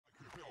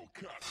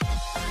Hello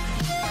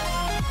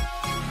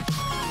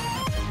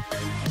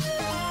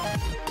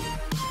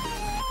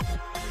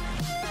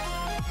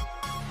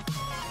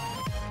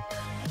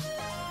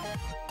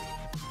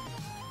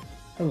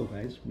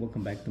guys,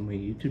 welcome back to my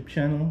YouTube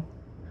channel.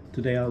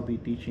 Today I'll be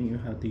teaching you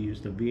how to use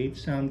the V8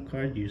 sound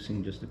card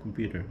using just the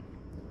computer.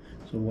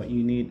 So what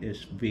you need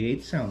is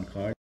V8 sound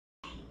card,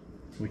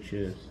 which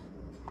is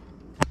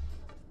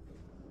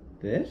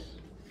this.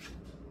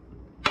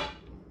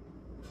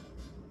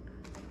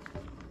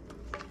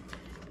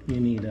 You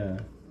need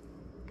a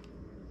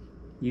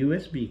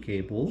USB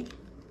cable,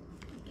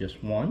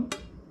 just one.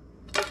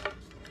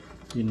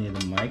 You need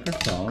a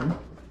microphone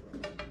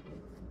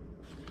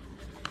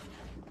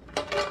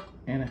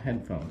and a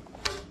headphone.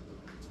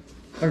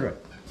 Alright,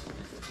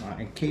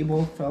 my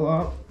cable fell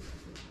off.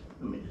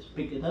 Let me just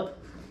pick it up.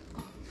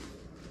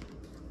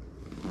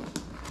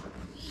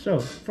 So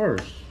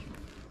first,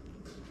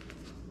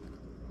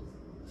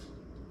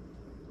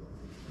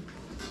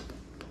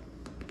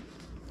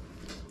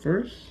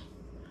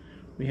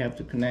 we have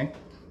to connect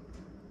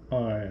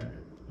our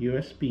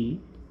USB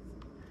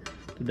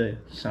to the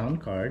sound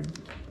card.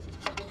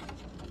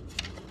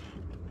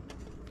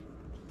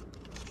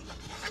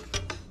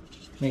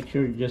 Make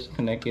sure you just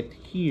connect it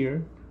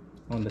here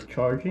on the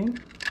charging.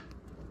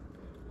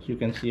 As you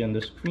can see on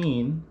the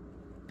screen,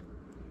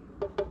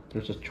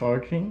 there's a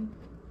charging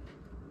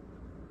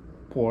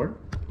port.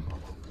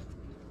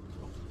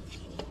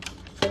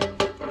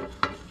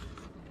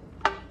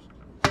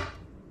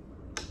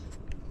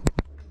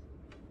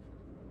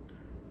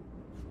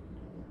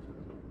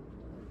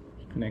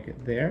 Connect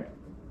it there,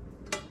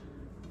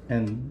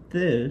 and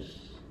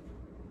this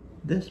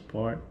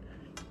part,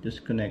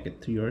 just connect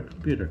it to your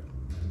computer.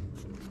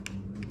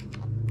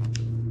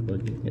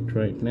 Plugging it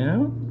right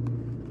now.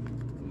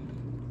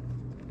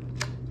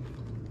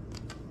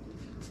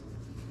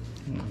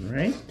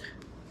 Alright.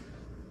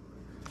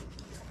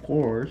 Of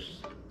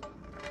course,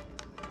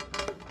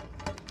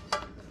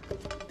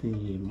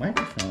 the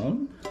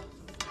microphone.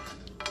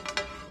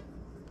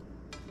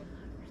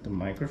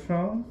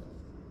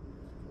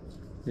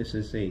 This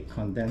is a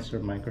condenser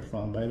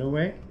microphone, by the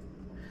way,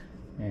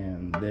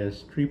 and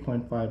this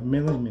 3.5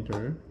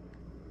 millimeter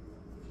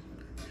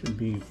should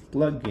be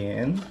plugged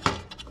in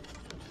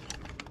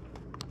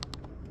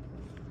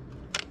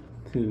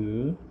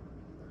to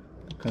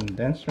the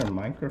condenser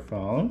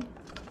microphone,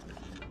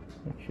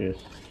 which is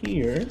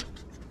here.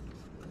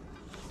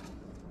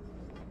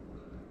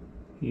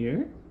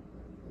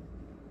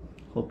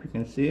 Hope you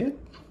can see it.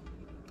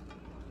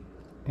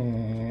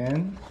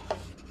 And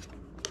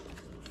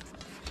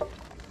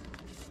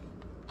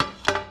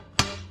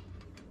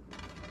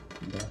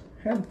the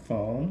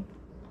headphone,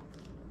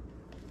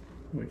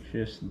 which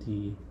is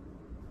the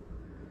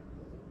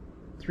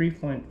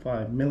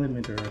 3.5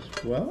 millimeter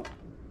as well,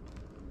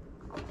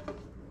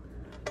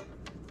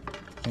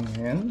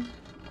 and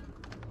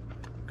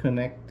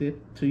connect it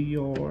to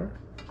your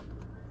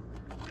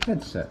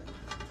headset.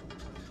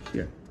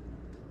 Here,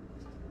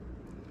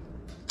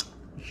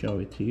 show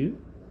it to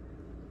you.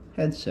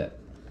 Headset.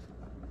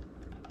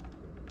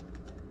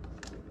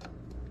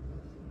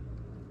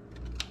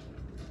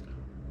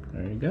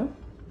 There you go.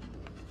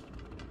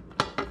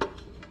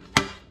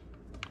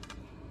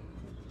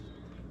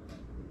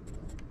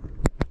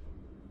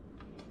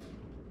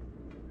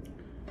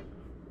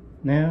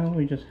 Now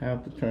we just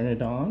have to turn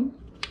it on.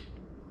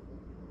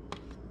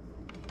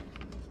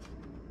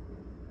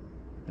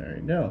 There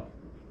you go.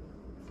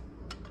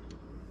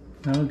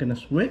 Now we're gonna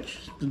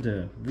switch to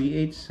the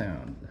V8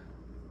 sound.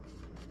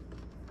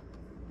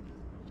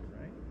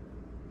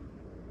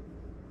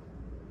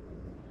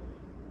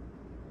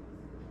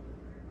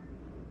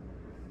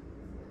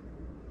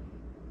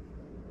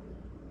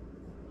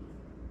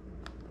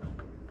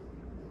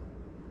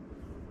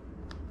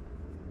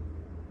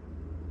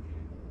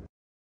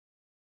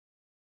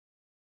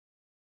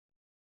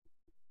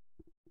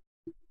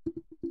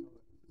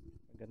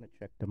 I'm gonna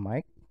check the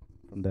mic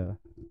from the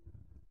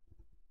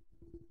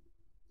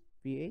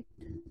V8.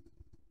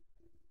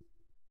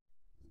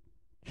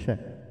 Check.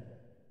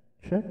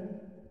 Check.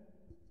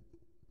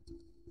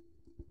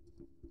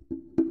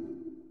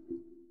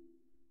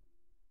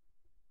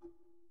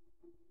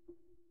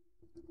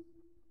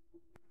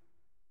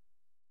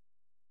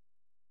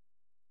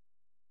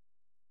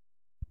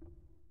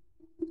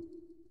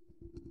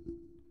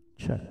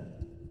 Check.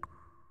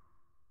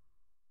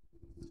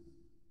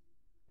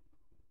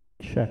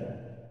 Check.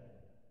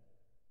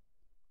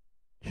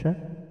 Check.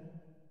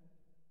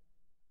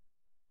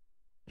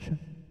 Check.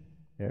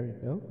 There you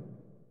go.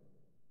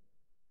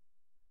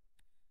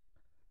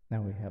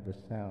 Now we have the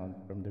sound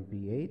from the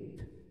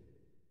V8.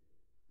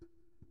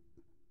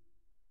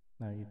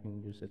 Now you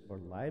can use it for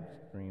live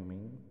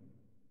streaming.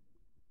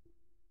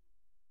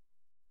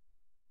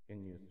 You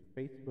can use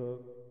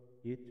Facebook,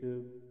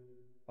 YouTube.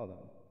 Hold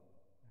on.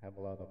 I have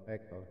a lot of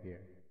echo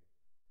here.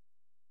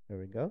 There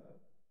we go.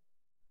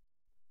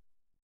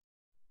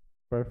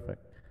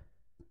 Perfect.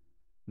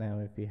 Now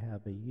if you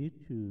have a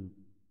YouTube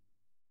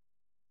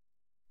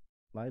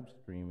live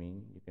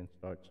streaming, you can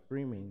start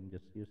streaming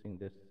just using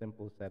this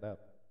simple setup.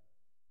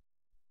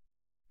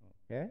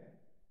 Okay?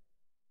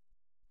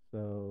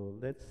 So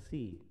let's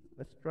see.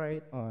 Let's try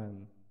it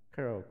on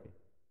karaoke.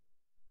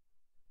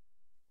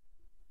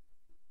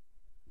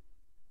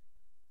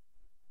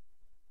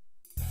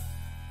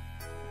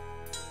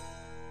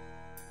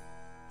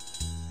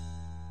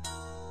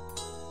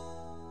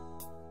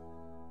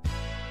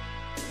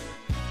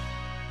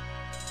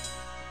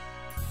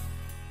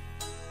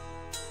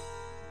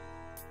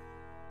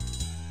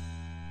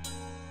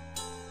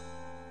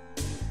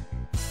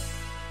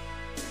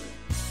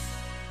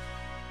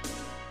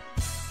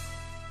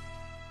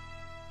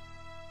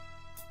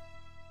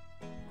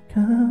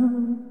 Ikaw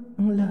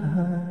ang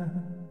lahat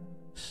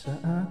sa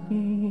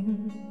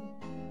akin,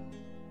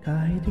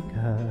 kahit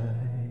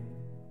ika'y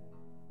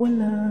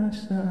wala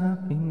sa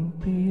aking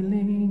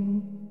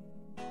piling.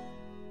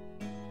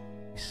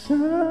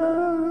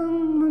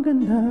 Isang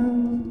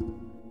magandang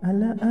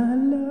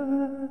alaala,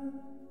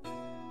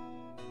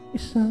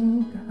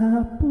 isang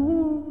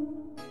kahapon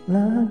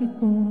lagi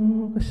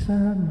kong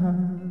kasama.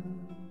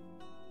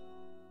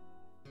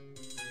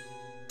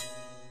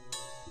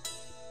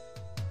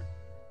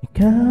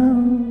 Ikaw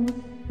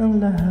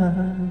ang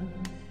lahat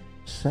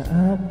sa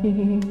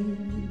akin,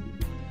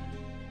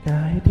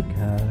 kahit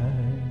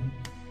ika'y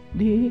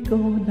di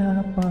ko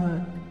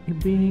dapat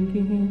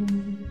ibigin.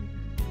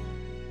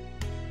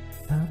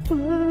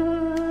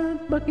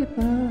 Dapat ba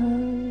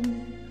kita'y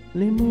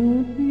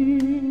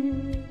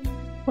limutin?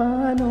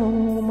 Paano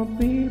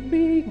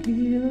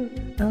mapipigil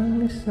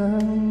ang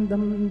isang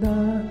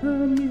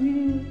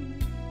damdamin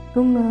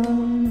kung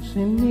ang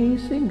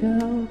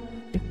sinisigaw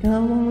ikaw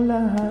ang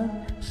lahat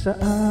sa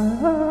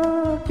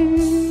akin?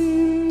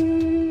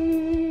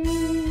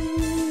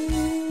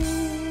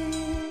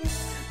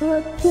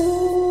 At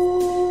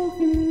kung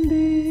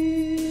hindi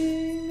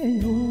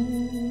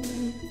ngayon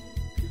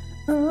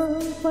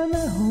ang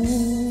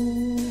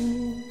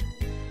panahon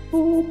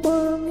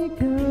upang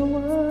ikaw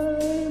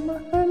ay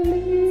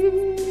mahalin,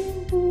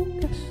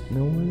 bukas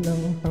na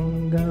walang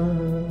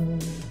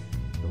hanggan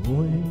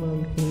ako'y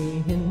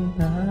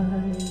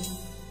maghihintay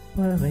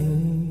pa rin.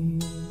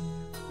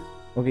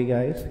 Okay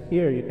guys,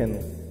 here you can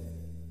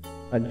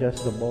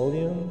adjust the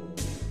volume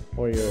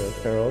for your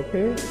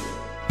karaoke.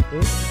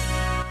 Okay.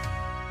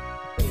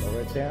 You can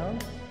lower it down.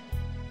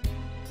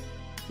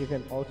 You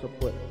can also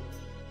put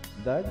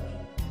dodge,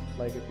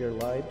 like if you're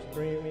live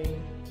streaming,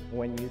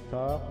 when you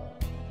talk,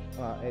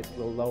 it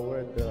will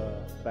lower the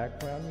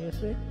background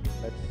music.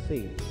 Let's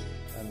see.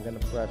 I'm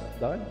gonna press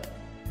dodge.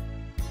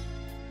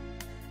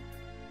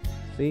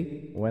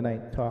 See, when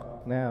I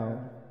talk now,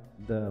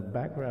 the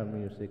background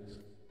music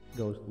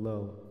goes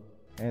low,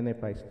 and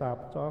if I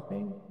stop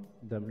talking,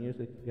 the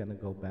music is gonna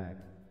go back.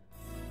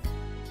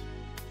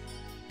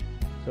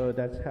 So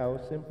that's how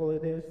simple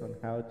it is on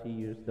how to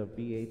use the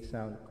V8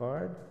 sound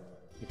card.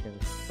 You can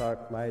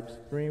start live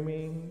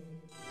streaming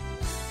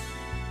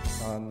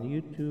on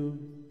YouTube,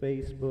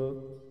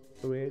 Facebook,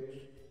 Twitch,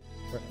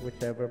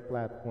 whichever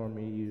platform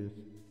you use.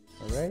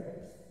 Alright?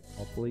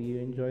 Hopefully you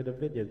enjoy the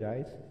video,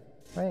 guys.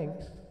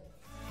 Thanks.